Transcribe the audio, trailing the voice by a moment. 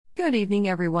Good evening,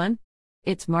 everyone.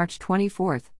 It's March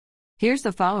 24th. Here's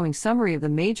the following summary of the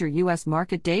major U.S.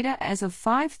 market data as of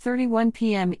 5:31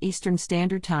 p.m. Eastern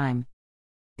Standard Time.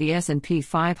 The S&P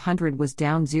 500 was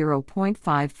down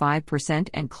 0.55%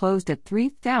 and closed at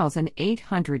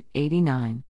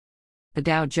 3,889. The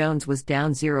Dow Jones was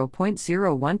down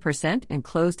 0.01% and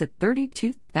closed at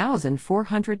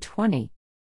 32,420.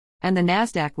 And the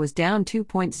Nasdaq was down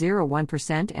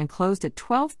 2.01% and closed at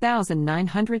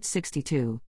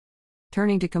 12,962.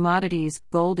 Turning to commodities,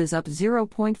 gold is up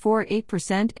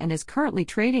 0.48% and is currently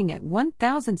trading at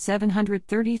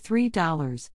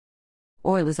 $1,733.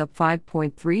 Oil is up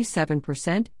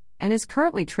 5.37% and is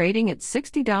currently trading at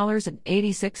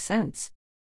 $60.86.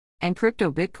 And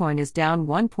crypto Bitcoin is down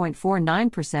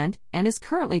 1.49% and is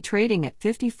currently trading at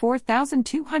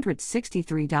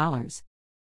 $54,263.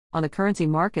 On the currency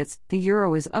markets, the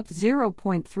euro is up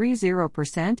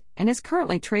 0.30% and is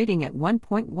currently trading at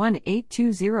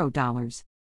 $1.1820.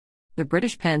 The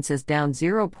British pence is down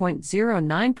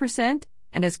 0.09%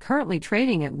 and is currently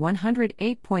trading at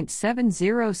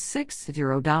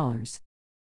 $108.7060.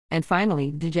 And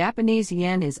finally, the Japanese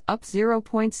yen is up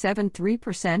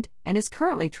 0.73% and is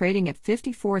currently trading at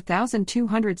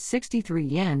 54,263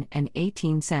 yen and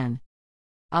 18 sen.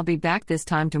 I'll be back this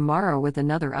time tomorrow with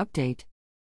another update.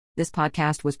 This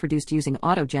podcast was produced using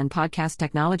AutoGen podcast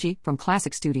technology from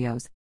Classic Studios.